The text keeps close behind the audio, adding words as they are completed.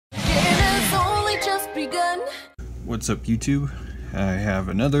What's up, YouTube? I have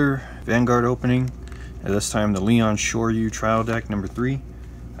another Vanguard opening, and this time the Leon Soryu trial deck number 3.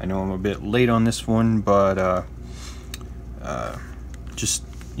 I know I'm a bit late on this one, but just,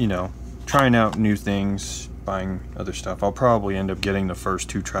 you know, trying out new things, buying other stuff. I'll probably end up getting the first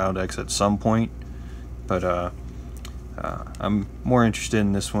 2 trial decks at some point, but I'm more interested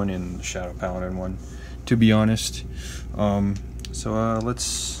in this one, in the Shadow Paladin one, to be honest. So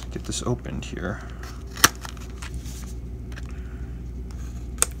let's get this opened here.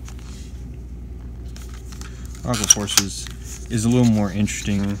 Aqua Forces is a little more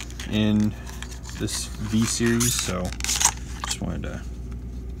interesting in this V series, so just wanted to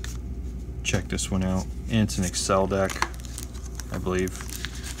check this one out. And it's an Excel deck, I believe.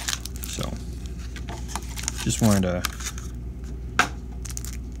 So just wanted to.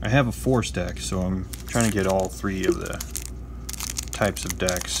 I have a Force deck, so I'm trying to get all 3 of the types of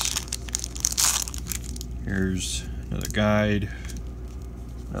decks. Here's another guide,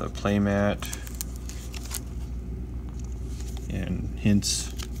 another playmat, and hints.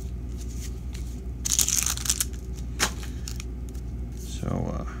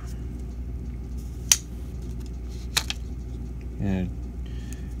 So and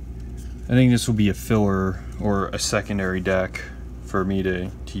I think this will be a filler or a secondary deck for me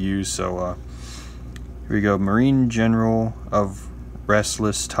to use. So here we go. Marine General of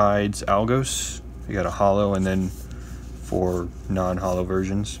Restless Tides Algos. We got a holo, and then 4 non-holo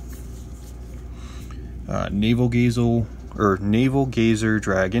versions. Naval Gazer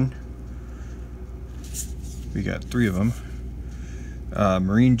Dragon. We got 3 of them.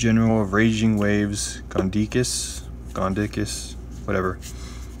 Marine General of Raging Waves Gondicus, whatever.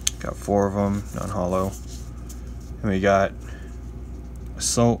 Got 4 of them, non-holo. And we got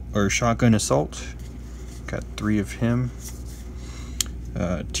Assault or Shotgun Assault. Got 3 of him.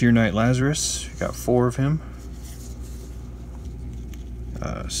 Tier Knight Lazarus. Got 4 of him.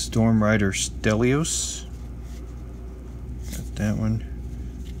 Storm Rider Stelios. Got that one.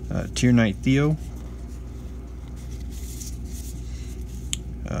 Tier Knight Theo.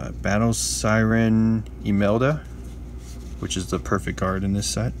 Battle Siren Imelda, which is the perfect card in this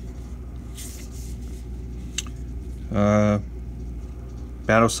set. Battle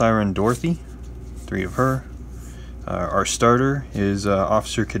Siren Dorothy, 3 of her. Our starter is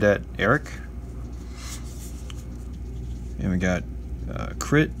Officer Cadet Eric. And we got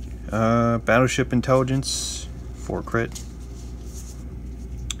crit, Battleship Intelligence, 4 crit.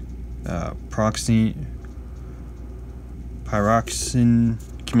 Pyroxene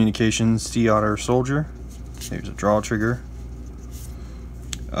Communications Sea Otter Soldier. There's a draw trigger.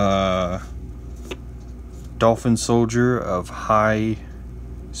 Dolphin Soldier of High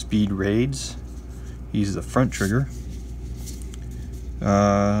Speed Raids. He's the front trigger.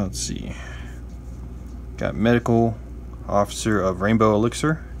 Let's see. Got Medical Officer of Rainbow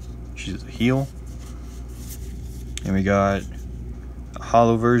Elixir. She's a heal. And we got a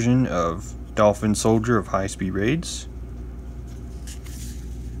holo version of Dolphin Soldier of High Speed Raids.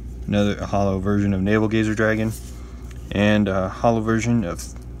 Another holo version of Naval Gazer Dragon. And a holo version of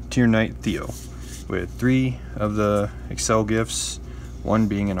Tier Knight Theo, with 3 of the Excel gifts, 1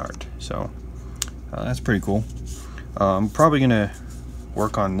 being an art. So that's pretty cool. I'm probably gonna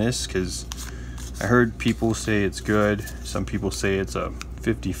work on this because I heard people say it's good. Some people say it's a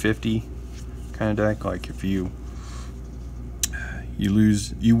 50-50 kind of deck. Like if you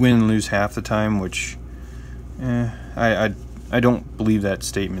win and lose half the time, which I don't believe that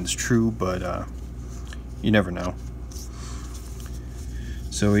statement's true, but you never know.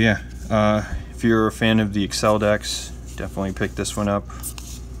 So yeah, if you're a fan of the Excel decks, definitely pick this one up.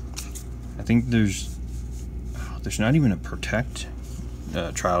 I think there's not even a Protect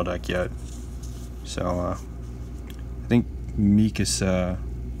trial deck yet. So I think Mikas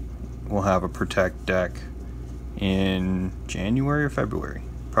will have a Protect deck in January or February.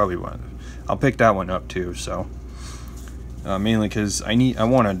 Probably one of them. I'll pick that one up too. So mainly because I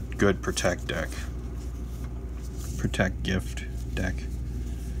want a good Protect deck. Protect gift deck.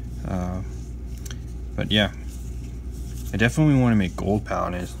 But yeah, I definitely want to make Gold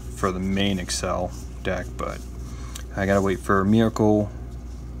Paladin for the main Excel deck, but I gotta wait for Miracle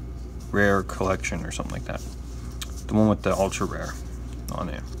Rare Collection or something like that, the one with the ultra rare on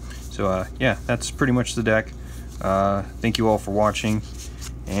it. So yeah, that's pretty much the deck. Thank you all for watching,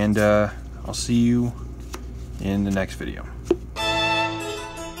 and I'll see you in the next video.